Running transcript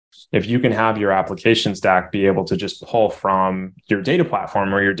If you can have your application stack be able to just pull from your data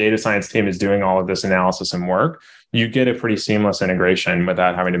platform where your data science team is doing all of this analysis and work, you get a pretty seamless integration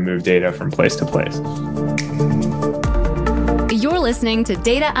without having to move data from place to place. You're listening to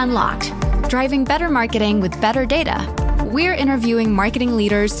Data Unlocked, driving better marketing with better data. We're interviewing marketing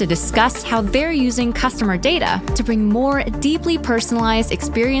leaders to discuss how they're using customer data to bring more deeply personalized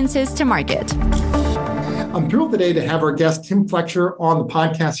experiences to market. I'm thrilled today to have our guest, Tim Fletcher, on the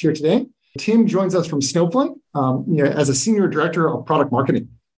podcast here today. Tim joins us from Snowflake as a Senior Director of Product Marketing.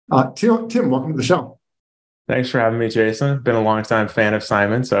 Tim, welcome to the show. Thanks for having me, Jason. Been a long-time fan of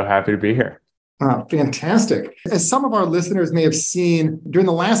Simon, so happy to be here. Fantastic. As some of our listeners may have seen, during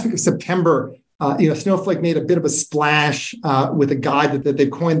the last week of September, Snowflake made a bit of a splash with a guide that they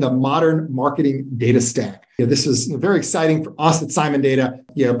coined the Modern Marketing Data Stack. This is very exciting for us at Simon Data.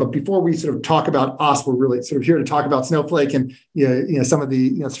 But before we sort of talk about us, we're really sort of here to talk about Snowflake and some of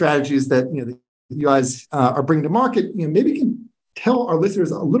the strategies that you guys are bringing to market. Maybe you can tell our listeners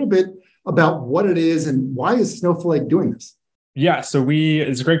a little bit about what it is and why is Snowflake doing this? Yeah, it's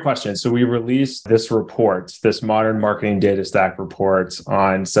a great question. So we released this report, this Modern Marketing Data Stack report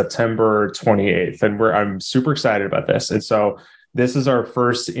on September 28th, and I'm super excited about this. And so this is our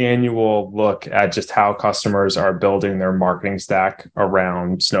first annual look at just how customers are building their marketing stack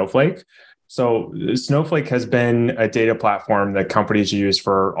around Snowflake. So Snowflake has been a data platform that companies use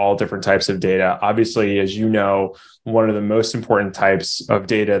for all different types of data. Obviously, as you know, one of the most important types of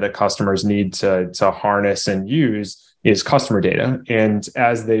data that customers need to harness and use is customer data. And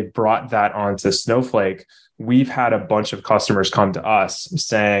as they've brought that onto Snowflake, we've had a bunch of customers come to us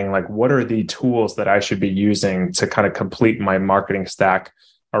saying, what are the tools that I should be using to kind of complete my marketing stack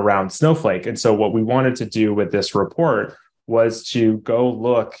around Snowflake? And so what we wanted to do with this report was to go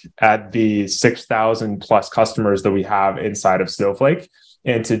look at the 6,000 plus customers that we have inside of Snowflake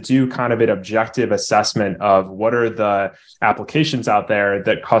and to do kind of an objective assessment of what are the applications out there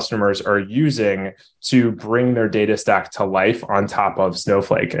that customers are using to bring their data stack to life on top of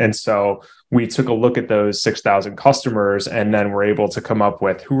Snowflake. And so we took a look at those 6,000 customers and then we're able to come up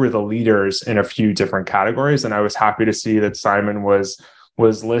with who are the leaders in a few different categories. And I was happy to see that Simon was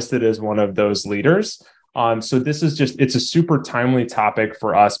listed as one of those leaders. So this is it's a super timely topic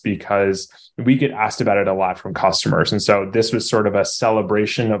for us because we get asked about it a lot from customers. And so this was sort of a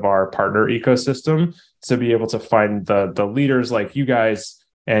celebration of our partner ecosystem to be able to find the leaders like you guys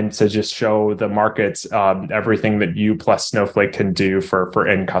and to just show the markets everything that you plus Snowflake can do for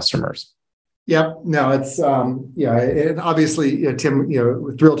end customers. Yeah, no, it's and obviously, Tim,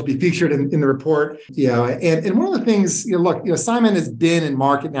 we're thrilled to be featured in the report. And one of the things, Simon has been in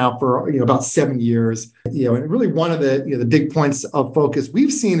market now for about 7 years. And really one of the big points of focus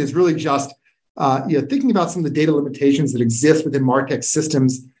we've seen is really just thinking about some of the data limitations that exist within MarTech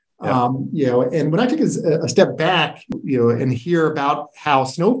systems. Yeah. And when I take a step back, and hear about how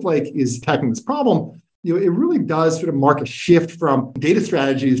Snowflake is tackling this problem, it really does sort of mark a shift from data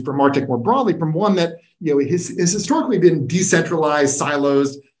strategies for MarTech more broadly, from one that has historically been decentralized,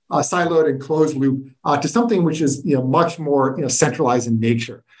 siloed and closed loop, to something which is much more centralized in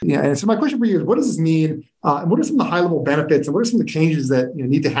nature. And so my question for you is, what does this mean? And what are some of the high-level benefits, and what are some of the changes that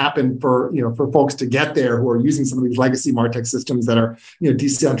need to happen for folks to get there who are using some of these legacy MarTech systems that are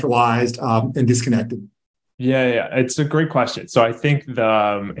decentralized and disconnected? Yeah, it's a great question. So I think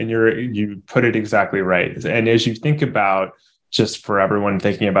you put it exactly right. And as you think about, just for everyone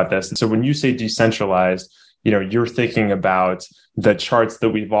thinking about this, so when you say decentralized, you're thinking about the charts that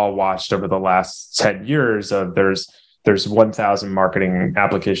we've all watched over the last 10 years of there's 1,000 marketing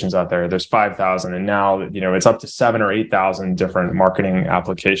applications out there, there's 5,000, and now it's up to 7,000 or 8,000 different marketing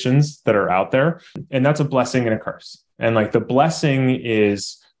applications that are out there, and that's a blessing and a curse. And the blessing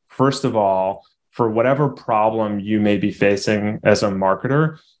is, first of all, for whatever problem you may be facing as a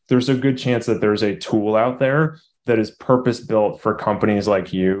marketer, there's a good chance that there's a tool out there that is purpose-built for companies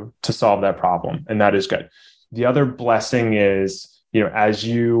like you to solve that problem. And that is good. The other blessing is, as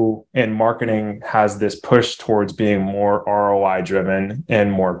you and marketing has this push towards being more ROI driven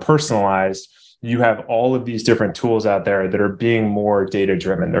and more personalized, you have all of these different tools out there that are being more data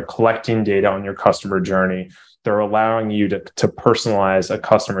driven. They're collecting data on your customer journey. They're allowing you to personalize a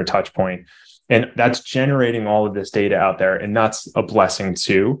customer touch point. And that's generating all of this data out there. And that's a blessing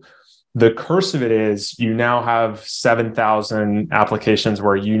too. The curse of it is you now have 7,000 applications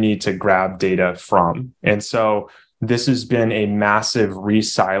where you need to grab data from. And so this has been a massive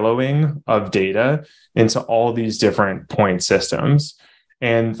re-siloing of data into all these different point systems.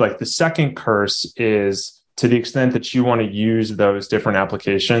 And the second curse is, to the extent that you want to use those different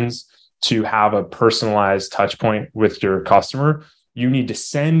applications to have a personalized touch point with your customer, you need to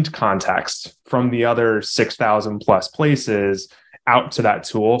send context from the other 6,000 plus places out to that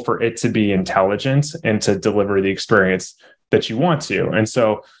tool for it to be intelligent and to deliver the experience that you want to. And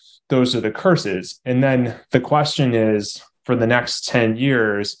so those are the curses. And then the question is, for the next 10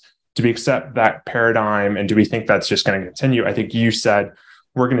 years, do we accept that paradigm and do we think that's just going to continue? I think you said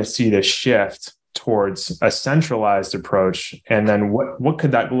we're going to see this shift towards a centralized approach. And then what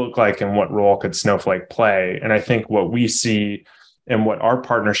could that look like and what role could Snowflake play? And I think what we see and what our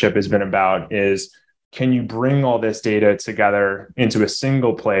partnership has been about is, can you bring all this data together into a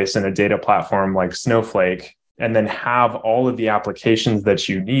single place in a data platform like Snowflake, and then have all of the applications that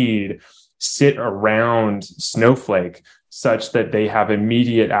you need sit around Snowflake such that they have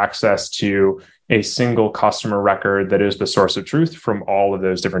immediate access to a single customer record that is the source of truth from all of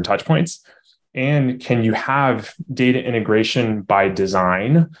those different touch points? And can you have data integration by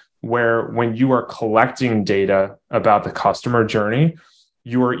design, where when you are collecting data about the customer journey,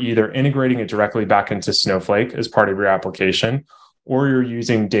 you are either integrating it directly back into Snowflake as part of your application, or you're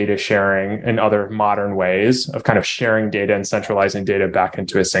using data sharing and other modern ways of kind of sharing data and centralizing data back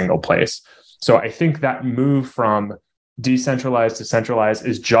into a single place. So I think that move from decentralized to centralized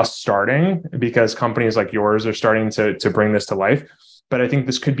is just starting because companies like yours are starting to bring this to life. But I think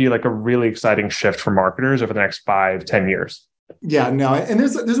this could be like a really exciting shift for marketers over the next 5-10 years. Yeah, no, and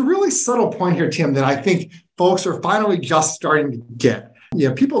there's a really subtle point here, Tim, that I think folks are finally just starting to get.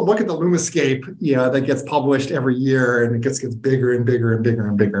 People look at the Lumascape, that gets published every year, and it gets bigger and bigger and bigger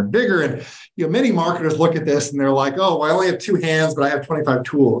and bigger and bigger. And many marketers look at this and they're like, "Oh, well, I only have 2 hands, but I have 25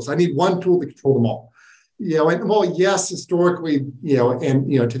 tools. I need one tool to control them all." And well, yes, historically,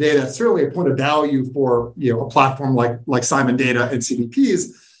 and today that's certainly a point of value for a platform like Simon Data and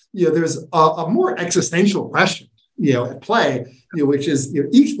CDPs. There's a more existential question at play, which is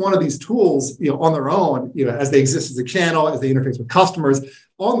each one of these tools, on their own, as they exist as a channel, as they interface with customers,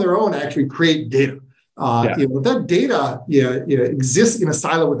 on their own actually create data. If that data exists in a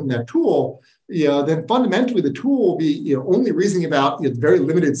silo within that tool, then fundamentally the tool will be only reasoning about the very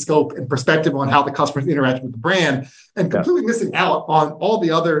limited scope and perspective on how the customers interact with the brand, and completely missing out on all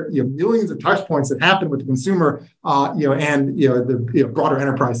the other millions of touch points that happen with the consumer, and the broader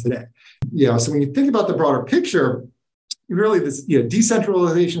enterprise today. So when you think about the broader picture, really this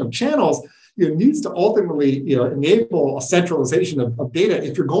decentralization of channels needs to ultimately enable a centralization of data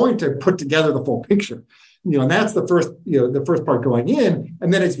if you're going to put together the full picture. And that's the first part going in,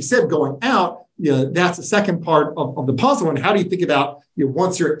 and then as you said, going out. That's the second part of the puzzle. And how do you think about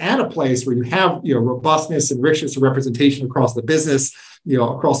once you're at a place where you have robustness and richness and representation across the business,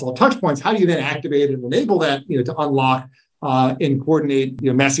 across all touch points? How do you then activate and enable that to unlock and coordinate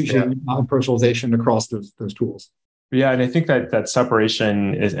messaging and personalization across those tools? Yeah, and I think that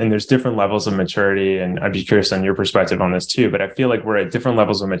separation is, and there's different levels of maturity, and I'd be curious on your perspective on this too, but I feel like we're at different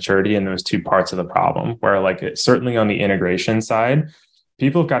levels of maturity in those two parts of the problem, where certainly on the integration side,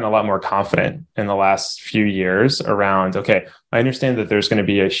 people have gotten a lot more confident in the last few years around, okay, I understand that there's going to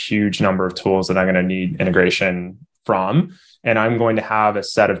be a huge number of tools that I'm going to need integration from, and I'm going to have a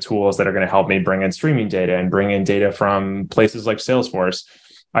set of tools that are going to help me bring in streaming data and bring in data from places like Salesforce.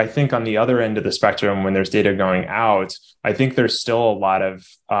 I think on the other end of the spectrum, when there's data going out, I think there's still a lot of,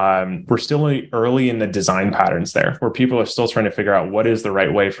 we're still early in the design patterns there, where people are still trying to figure out what is the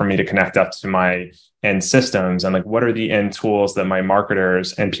right way for me to connect up to my end systems, and what are the end tools that my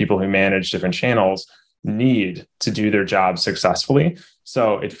marketers and people who manage different channels need to do their job successfully.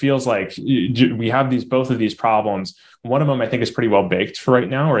 So it feels like we have both of these problems. One of them I think is pretty well baked for right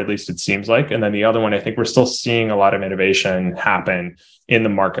now, or at least it seems like. And then the other one, I think we're still seeing a lot of innovation happen in the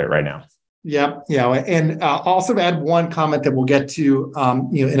market right now. Yeah. And I'll also add one comment that we'll get to,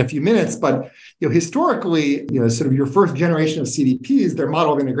 in a few minutes. But historically, sort of your first generation of CDPs, their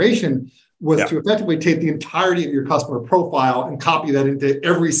model of integration was to effectively take the entirety of your customer profile and copy that into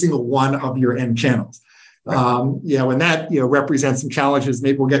every single one of your end channels. And that represents some challenges.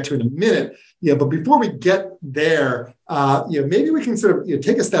 Maybe we'll get to in a minute. But before we get there, maybe we can sort of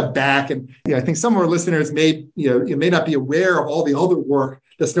take a step back, and I think some of our listeners may not be aware of all the other work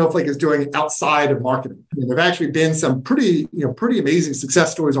that Snowflake is doing outside of marketing. There've actually been some pretty amazing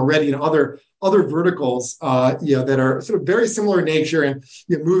success stories already in other verticals, that are sort of very similar in nature, and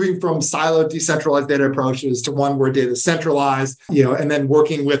moving from siloed, decentralized data approaches to one where data is centralized, and then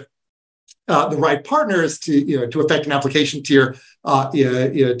working with the right partners to affect an application tier,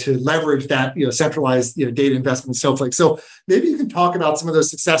 to leverage that centralized data investment in Snowflake. So maybe you can talk about some of those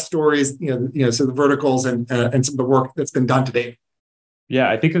success stories, so the verticals and some of the work that's been done to date. Yeah,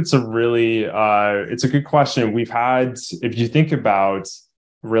 I think it's it's a good question. We've had, if you think about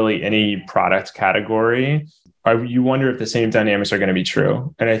really any product category, you wonder if the same dynamics are going to be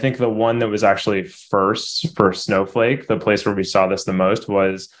true. And I think the one that was actually first for Snowflake, the place where we saw this the most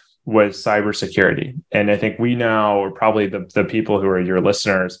was cybersecurity. And I think we now, or probably the people who are your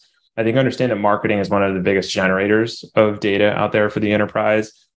listeners, I think understand that marketing is one of the biggest generators of data out there for the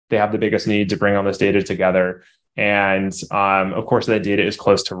enterprise. They have the biggest need to bring all this data together. And of course, that data is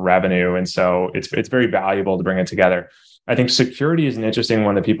close to revenue. And so it's very valuable to bring it together. I think security is an interesting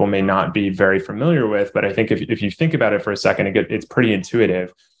one that people may not be very familiar with, but I think if you think about it for a second, it's pretty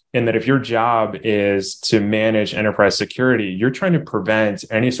intuitive in that if your job is to manage enterprise security, you're trying to prevent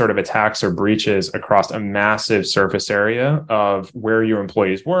any sort of attacks or breaches across a massive surface area of where your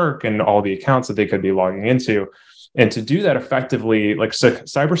employees work and all the accounts that they could be logging into. And to do that effectively, like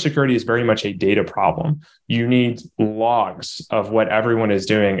cybersecurity is very much a data problem. You need logs of what everyone is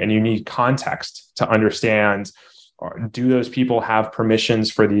doing, and you need context to understand, do those people have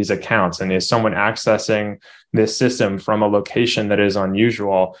permissions for these accounts? And is someone accessing this system from a location that is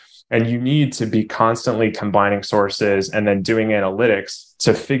unusual? And you need to be constantly combining sources and then doing analytics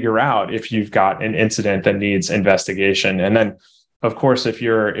to figure out if you've got an incident that needs investigation. And then, of course, if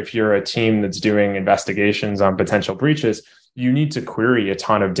you're a team that's doing investigations on potential breaches, you need to query a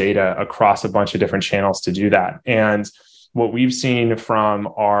ton of data across a bunch of different channels to do that. And what we've seen from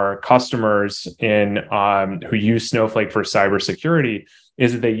our customers who use Snowflake for cybersecurity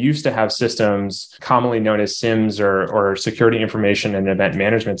is that they used to have systems commonly known as SIEMs or security information and event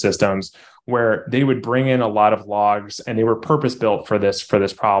management systems, where they would bring in a lot of logs and they were purpose-built for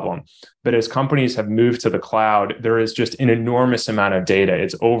this problem. But as companies have moved to the cloud, there is just an enormous amount of data.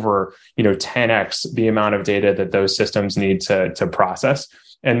 It's over 10x the amount of data that those systems need to process.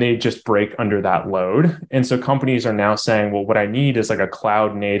 And they just break under that load. And so companies are now saying, well, what I need is like a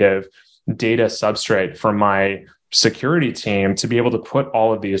cloud native data substrate for my security team to be able to put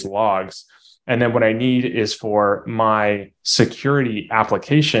all of these logs. And then what I need is for my security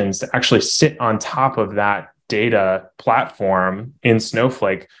applications to actually sit on top of that data platform in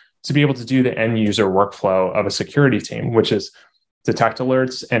Snowflake to be able to do the end user workflow of a security team, which is detect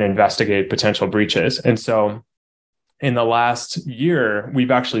alerts and investigate potential breaches. And so in the last year, we've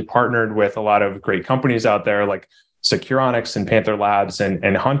actually partnered with a lot of great companies out there like Securonics and Panther Labs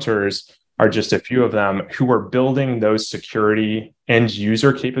and Hunters are just a few of them who are building those security end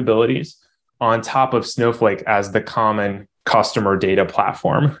user capabilities on top of Snowflake as the common customer data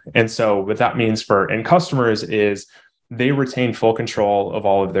platform. And so what that means for end customers is they retain full control of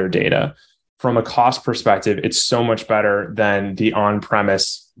all of their data. From a cost perspective, it's so much better than the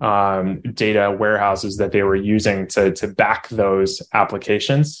on-premise data warehouses that they were using to back those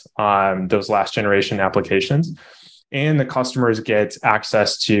applications, those last generation applications. And the customers get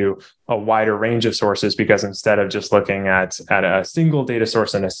access to a wider range of sources because instead of just looking at a single data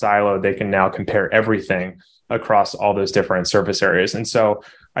source in a silo, they can now compare everything across all those different surface areas. And so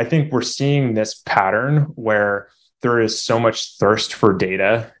I think we're seeing this pattern where there is so much thirst for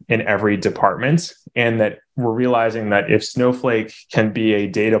data in every department, and that we're realizing that if Snowflake can be a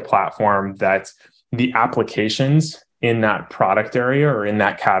data platform that the applications in that product area or in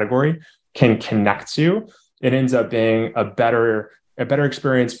that category can connect to, it ends up being a better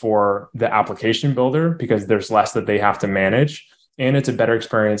experience for the application builder because there's less that they have to manage. And it's a better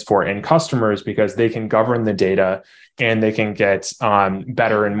experience for end customers because they can govern the data and they can get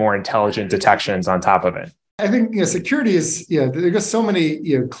better and more intelligent detections on top of it. I think security is there's just so many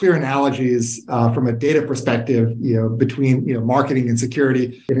clear analogies from a data perspective between marketing and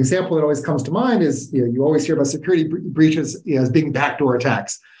security. An example that always comes to mind is you always hear about security breaches as being backdoor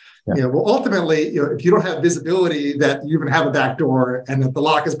attacks. Yeah. Well, ultimately, if you don't have visibility that you even have a backdoor and that the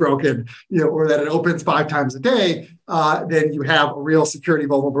lock is broken, or that it opens 5 times a day, then you have a real security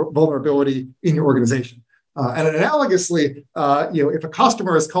vulnerability in your organization. And analogously, if a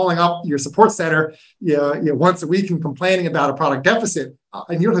customer is calling up your support center, once a week and complaining about a product deficit,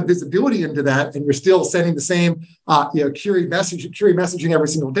 and you don't have visibility into that, and you're still sending the same, query messaging every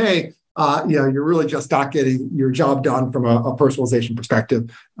single day, you're really just not getting your job done from a personalization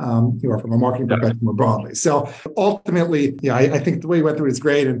perspective, or from a marketing perspective more broadly. So ultimately, I think the way you went through it is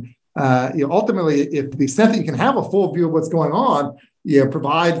great. And ultimately, if the extent that you can have a full view of what's going on,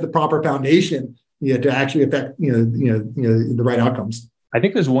 provides the proper foundation, to actually affect the right outcomes. I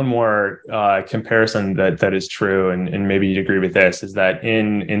think there's one more comparison that is true, and maybe you'd agree with this, is that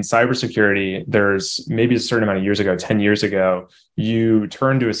in cybersecurity, there's maybe a certain amount of years ago, 10 years ago, you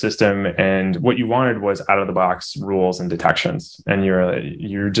turned to a system and what you wanted was out of the box rules and detections. And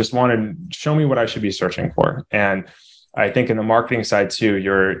you just wanted, show me what I should be searching for. And I think in the marketing side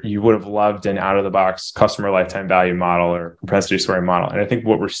too, you would have loved an out of the box customer lifetime value model or propensity scoring model. And I think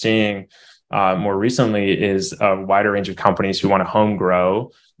what we're seeing more recently is a wider range of companies who want to home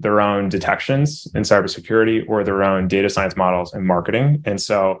grow their own detections in cybersecurity or their own data science models in marketing. And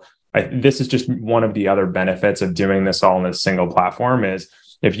so this is just one of the other benefits of doing this all in a single platform is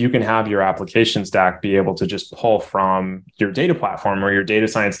if you can have your application stack be able to just pull from your data platform where your data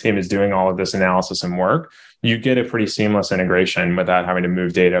science team is doing all of this analysis and work, you get a pretty seamless integration without having to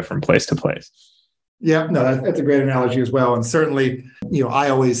move data from place to place. Yeah, no, that's a great analogy as well. And certainly, I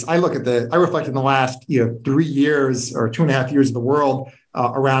reflect in the last, 3 years or 2.5 years of the world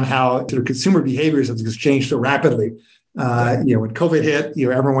around how sort of consumer behaviors have just changed so rapidly. When COVID hit,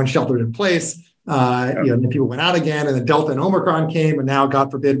 everyone sheltered in place. Then people went out again, and then Delta and Omicron came, and now, God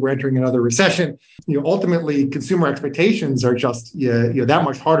forbid, we're entering another recession. Ultimately, consumer expectations are just that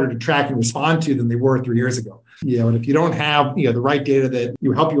much harder to track and respond to than they were 3 years ago. And if you don't have the right data that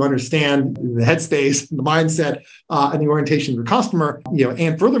help you understand the headspace, the mindset, and the orientation of your customer,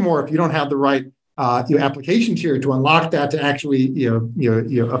 and furthermore, if you don't have the right application tier to unlock that to actually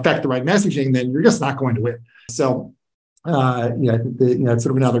affect the right messaging, then you're just not going to win. So I think that's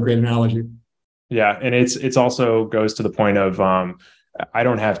sort of another great analogy. Yeah, and it's also goes to the point of I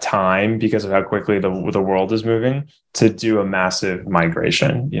don't have time because of how quickly the world is moving to do a massive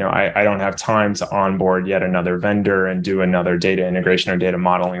migration. I don't have time to onboard yet another vendor and do another data integration or data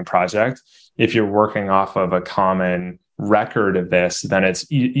modeling project. If you're working off of a common record of this, then it's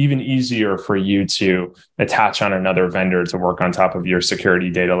even easier for you to attach on another vendor to work on top of your security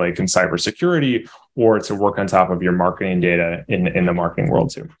data lake in cybersecurity, or to work on top of your marketing data in the marketing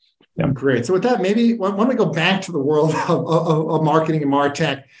world too. Yeah. Great. So with that, maybe why don't we go back to the world of marketing and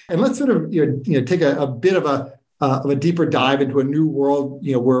MarTech, and let's sort of take a bit of a deeper dive into a new world,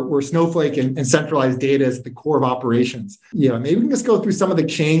 where Snowflake and centralized data is at the core of operations. Maybe we can just go through some of the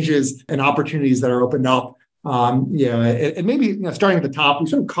changes and opportunities that are opened up. And maybe starting at the top, we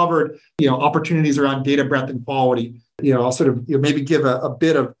sort of covered opportunities around data breadth and quality. I'll sort of maybe give a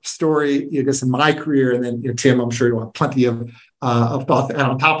bit of story, I guess, in my career, and then Tim, I'm sure you'll have plenty of thoughts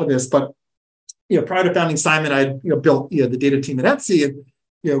on top of this. But prior to founding Simon, I built the data team at Etsy, and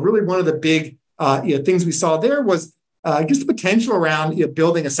really one of the big things we saw there was just the potential around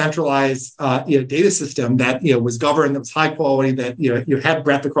building a centralized data system that was governed, that was high quality, that had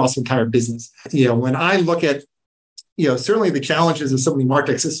breadth across the entire business. When I look at certainly the challenges of so many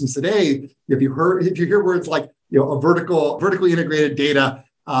MarTech systems today, if you hear words like a vertically integrated data,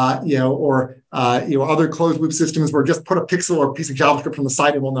 or other closed loop systems where just put a pixel or a piece of JavaScript on the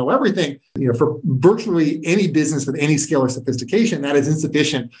site and we'll know everything. For virtually any business with any scale or sophistication, that is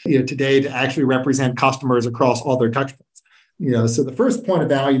insufficient today to actually represent customers across all their touch points. So the first point of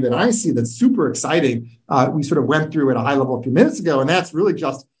value that I see that's super exciting, we sort of went through at a high level a few minutes ago, and that's really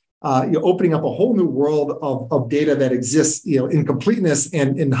just opening up a whole new world of data that exists, in completeness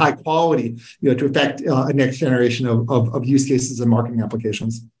and in high quality, to affect a next generation of use cases and marketing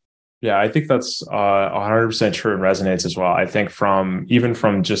applications. Yeah, I think that's 100% true and resonates as well. I think even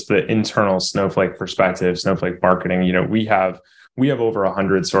from just the internal Snowflake perspective, Snowflake marketing, we have over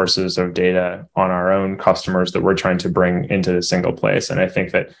 100 sources of data on our own customers that we're trying to bring into a single place. And I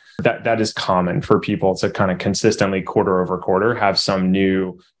think that is common for people to kind of consistently quarter over quarter have some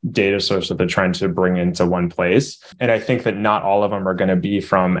new data source that they're trying to bring into one place. And I think that not all of them are going to be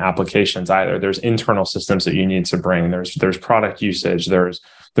from applications either. There's internal systems that you need to bring. There's product usage. There's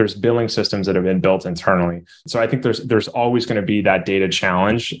billing systems that have been built internally. So I think there's always going to be that data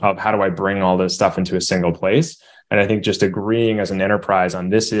challenge of how do I bring all this stuff into a single place? And I think just agreeing as an enterprise on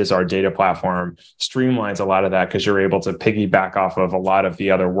this is our data platform streamlines a lot of that, because you're able to piggyback off of a lot of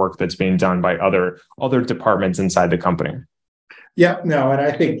the other work that's being done by other departments inside the company. Yeah, no, and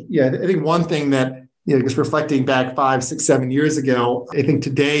I think one thing that, just reflecting back 5, 6, 7 years ago, I think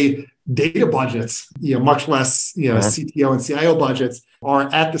today data budgets, much less, CTO and CIO budgets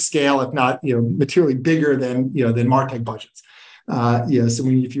are at the scale, if not, materially bigger than MarTech budgets. So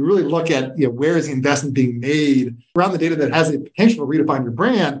if you really look at where is the investment being made around the data that has the potential to redefine your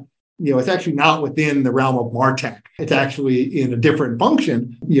brand, it's actually not within the realm of MarTech. It's actually in a different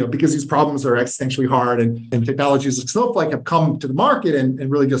function, because these problems are existentially hard, and technologies like Snowflake have come to the market and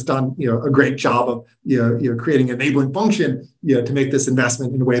really just done a great job of creating an enabling function to make this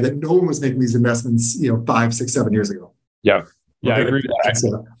investment in a way that no one was making these investments 5, 6, 7 years ago. Yeah, I agree with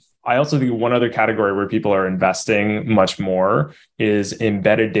that. I also think one other category where people are investing much more is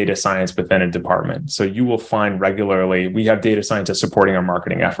embedded data science within a department. So you will find regularly, we have data scientists supporting our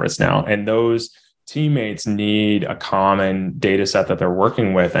marketing efforts now, and those teammates need a common data set that they're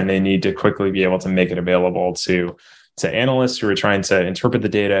working with, and they need to quickly be able to make it available to analysts who are trying to interpret the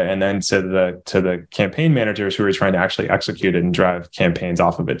data, and then to the campaign managers who are trying to actually execute it and drive campaigns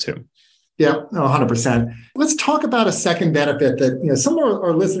off of it too. Yeah, no, 100%. Let's talk about a second benefit that some of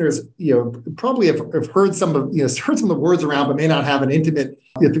our listeners probably have heard some of heard some of the words around, but may not have an intimate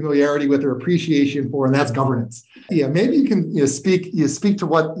familiarity with or appreciation for, and that's governance. Maybe you can speak to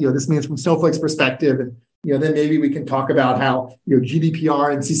what this means from Snowflake's perspective, and then maybe we can talk about how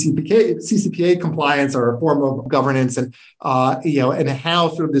GDPR and CCPA compliance are a form of governance, and and how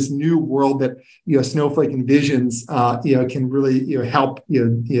sort of this new world that Snowflake envisions can really help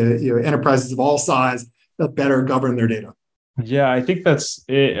enterprises of all size better govern their data. Yeah, I think that's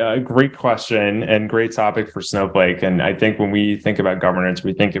a great question and great topic for Snowflake. And I think when we think about governance,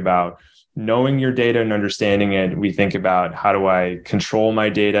 we think about knowing your data and understanding it. We think about, how do I control my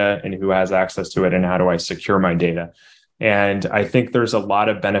data and who has access to it, and how do I secure my data? And I think there's a lot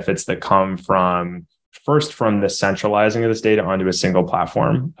of benefits that come from the centralizing of this data onto a single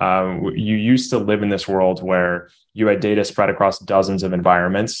platform. You used to live in this world where you had data spread across dozens of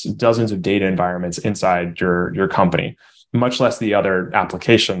environments, dozens of data environments inside your company, much less the other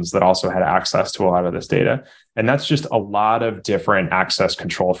applications that also had access to a lot of this data. And that's just a lot of different access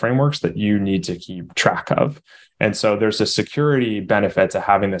control frameworks that you need to keep track of. And so there's a security benefit to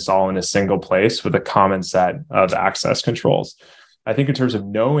having this all in a single place with a common set of access controls. I think in terms of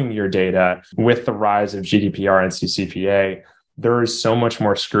knowing your data, with the rise of GDPR and CCPA, there is so much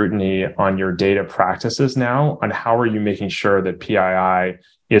more scrutiny on your data practices now on how are you making sure that PII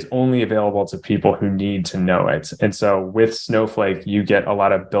is only available to people who need to know it. And so with Snowflake, you get a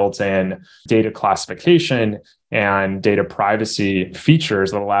lot of built-in data classification and data privacy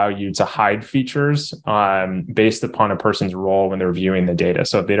features that allow you to hide features based upon a person's role when they're viewing the data.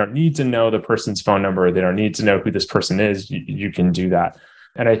 So if they don't need to know the person's phone number, they don't need to know who this person is, you can do that.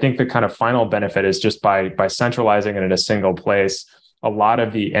 And I think the kind of final benefit is just by centralizing it in a single place, a lot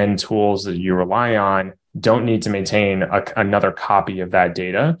of the end tools that you rely on don't need to maintain another copy of that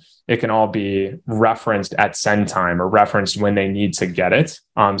data. It can all be referenced at send time or referenced when they need to get it,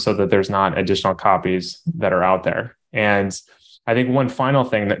 so that there's not additional copies that are out there. And I think one final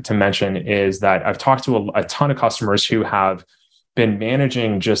thing to mention is that I've talked to a ton of customers who have been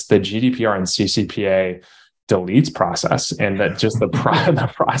managing just the GDPR and CCPA deletes process, and that just the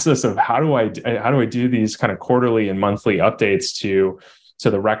process of how do I do these kind of quarterly and monthly updates to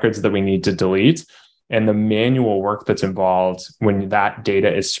the records that we need to delete, and the manual work that's involved when that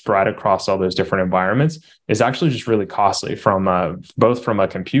data is spread across all those different environments is actually just really costly from both from a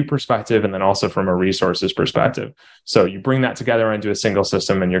compute perspective and then also from a resources perspective. So you bring that together into a single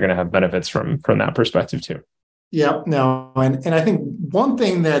system, and you're going to have benefits from that perspective too. Yeah, no, and I think one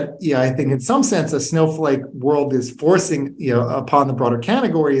thing that I think in some sense a Snowflake world is forcing upon the broader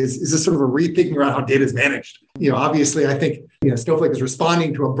category is this sort of a rethinking around how data is managed. Obviously, I think Snowflake is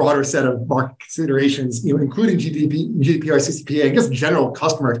responding to a broader set of market considerations, including GDPR, CCPA, and just general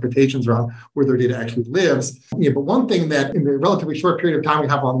customer expectations around where their data actually lives. But one thing that in the relatively short period of time we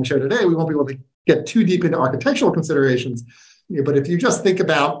have on the show today, we won't be able to get too deep into architectural considerations. But if you just think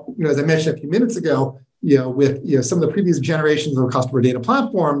about, as I mentioned a few minutes ago, with some of the previous generations of customer data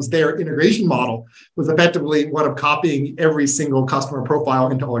platforms, their integration model was effectively one of copying every single customer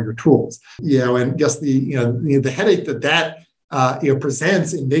profile into all your tools. And just the headache that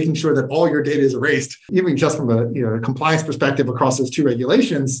presents in making sure that all your data is erased, even just from a compliance perspective across those two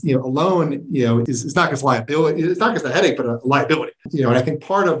regulations, alone, is not just liability. It's not just a headache, but a liability. And I think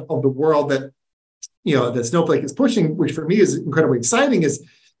part of the world that that Snowflake is pushing, which for me is incredibly exciting,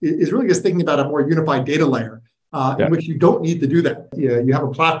 is really just thinking about a more unified data layer in which you don't need to do that. You have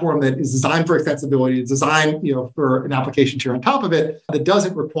a platform that is designed for extensibility, it's designed for an application tier on top of it that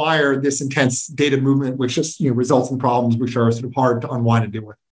doesn't require this intense data movement, which just results in problems which are sort of hard to unwind and deal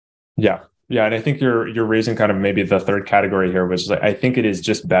with. Yeah, and I think you're raising kind of maybe the third category here, which is I think it is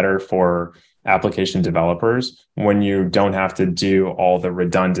just better for application developers when you don't have to do all the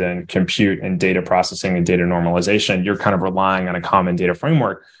redundant compute and data processing and data normalization. You're kind of relying on a common data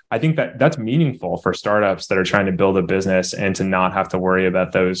framework. I think that's meaningful for startups that are trying to build a business and to not have to worry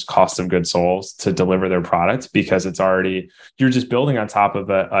about those costs of goods sold to deliver their product, because you're just building on top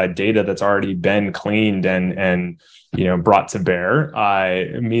of a data that's already been cleaned and brought to bear.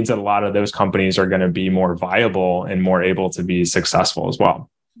 It means that a lot of those companies are going to be more viable and more able to be successful as well.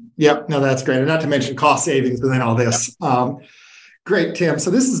 Yep. No, that's great. And not to mention cost savings within all this. Great, Tim.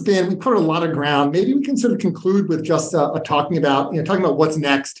 So we covered a lot of ground. Maybe we can sort of conclude with just talking about what's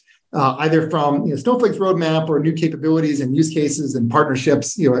next, either from Snowflake's roadmap or new capabilities and use cases and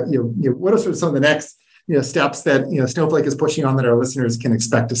partnerships. What are sort of some of the next steps that Snowflake is pushing on that our listeners can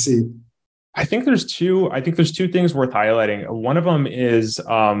expect to see? I think there's two things worth highlighting. One of them is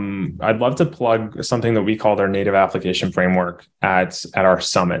I'd love to plug something that we called our native application framework at our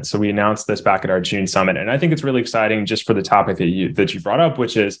summit. So we announced this back at our June summit, and I think it's really exciting just for the topic that you brought up,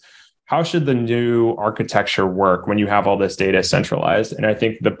 which is how should the new architecture work when you have all this data centralized? And I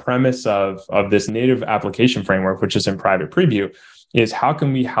think the premise of this native application framework, which is in private preview, is how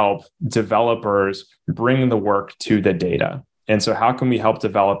can we help developers bring the work to the data? And so how can we help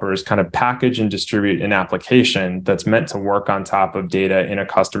developers kind of package and distribute an application that's meant to work on top of data in a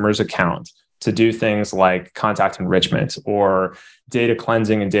customer's account to do things like contact enrichment or data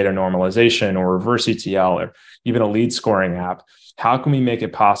cleansing and data normalization or reverse ETL or even a lead scoring app? How can we make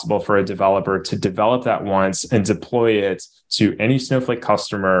it possible for a developer to develop that once and deploy it to any Snowflake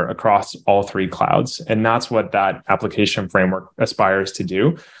customer across all three clouds? And that's what that application framework aspires to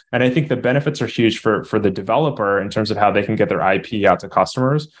do. And I think the benefits are huge for the developer in terms of how they can get their IP out to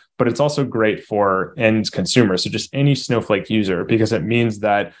customers, but it's also great for end consumers. So just any Snowflake user, because it means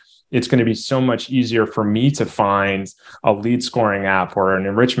that it's going to be so much easier for me to find a lead scoring app or an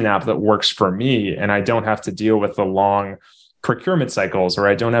enrichment app that works for me. And I don't have to deal with the long procurement cycles, or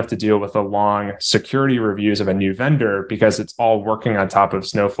I don't have to deal with the long security reviews of a new vendor because it's all working on top of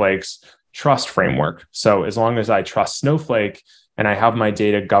Snowflake's trust framework. So as long as I trust Snowflake and I have my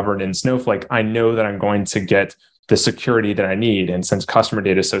data governed in Snowflake, I know that I'm going to get the security that I need. And since customer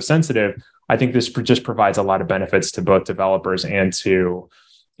data is so sensitive, I think this just provides a lot of benefits to both developers and to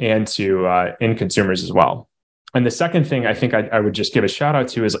end consumers as well. And the second thing I think I would just give a shout out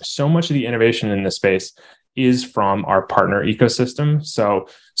to is so much of the innovation in this space is from our partner ecosystem. So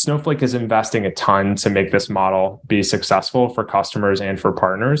Snowflake is investing a ton to make this model be successful for customers and for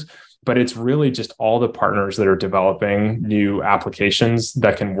partners, but it's really just all the partners that are developing new applications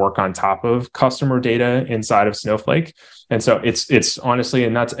that can work on top of customer data inside of Snowflake. And so it's honestly,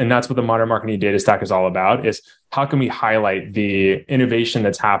 and that's what the modern marketing data stack is all about, is how can we highlight the innovation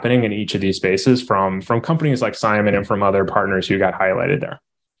that's happening in each of these spaces from companies like Simon and from other partners who got highlighted there.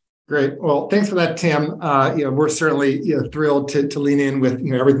 Great. Well, thanks for that, Tim. We're certainly thrilled to lean in with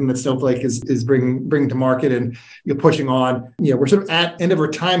everything that Snowflake is bringing to market and pushing on. We're sort of at end of our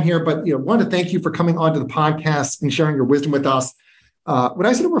time here, but wanted to thank you for coming onto the podcast and sharing your wisdom with us. When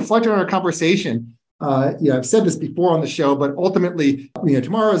I sort of reflect on our conversation, I've said this before on the show, but ultimately,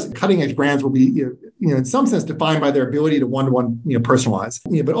 tomorrow's cutting edge brands will be, in some sense, defined by their ability to one-to-one, personalize.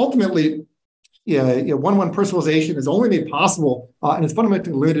 But ultimately, one-to-one personalization is only made possible, and it's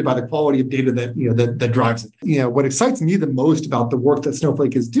fundamentally limited by the quality of data that drives it. What excites me the most about the work that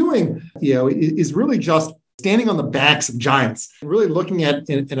Snowflake is doing, is really just standing on the backs of giants, and really looking at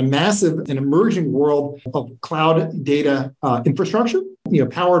a massive and emerging world of cloud data infrastructure,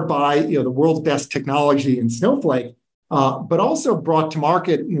 powered by the world's best technology in Snowflake, but also brought to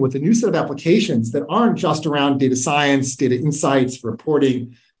market with a new set of applications that aren't just around data science, data insights,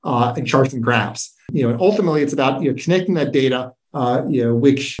 reporting, and charts and graphs. And ultimately, it's about connecting that data,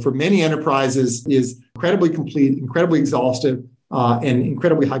 which for many enterprises is incredibly complete, incredibly exhaustive, and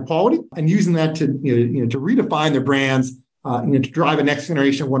incredibly high quality, and using that to to redefine their brands, to drive a next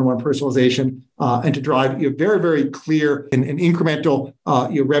generation one-to-one personalization, and to drive very, very clear and incremental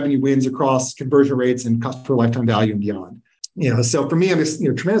revenue wins across conversion rates and customer lifetime value and beyond. So for me, I'm just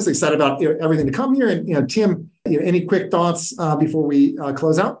tremendously excited about everything to come here. And Tim, any quick thoughts before we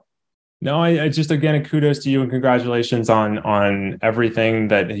close out? No, I just, again, kudos to you and congratulations on everything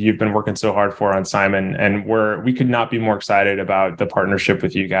that you've been working so hard for on Simon. And we could not be more excited about the partnership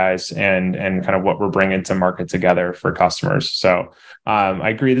with you guys and kind of what we're bringing to market together for customers. So I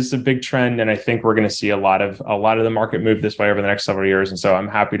agree, this is a big trend, and I think we're going to see a lot of the market move this way over the next several years. And so I'm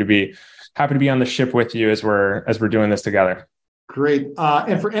happy to be on the ship with you as we're doing this together. Great.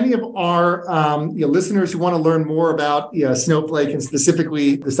 And for any of our listeners who want to learn more about Snowflake and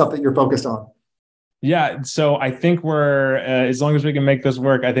specifically the stuff that you're focused on. Yeah. So I think we're, as long as we can make this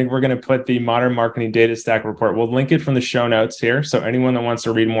work, I think we're going to put the Modern Marketing Data Stack report. We'll link it from the show notes here. So anyone that wants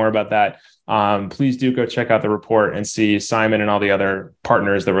to read more about that, please do go check out the report and see Simon and all the other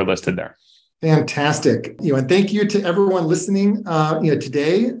partners that were listed there. Fantastic. And thank you to everyone listening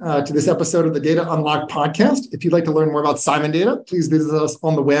today to this episode of the Data Unlocked podcast. If you'd like to learn more about Simon Data, please visit us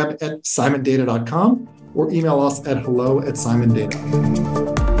on the web at simondata.com or email us at hello@simondata.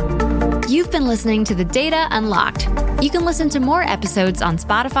 You've been listening to the Data Unlocked. You can listen to more episodes on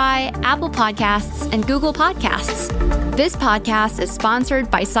Spotify, Apple Podcasts, and Google Podcasts. This podcast is sponsored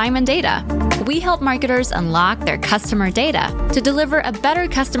by Simon Data. We help marketers unlock their customer data to deliver a better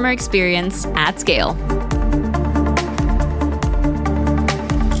customer experience at scale.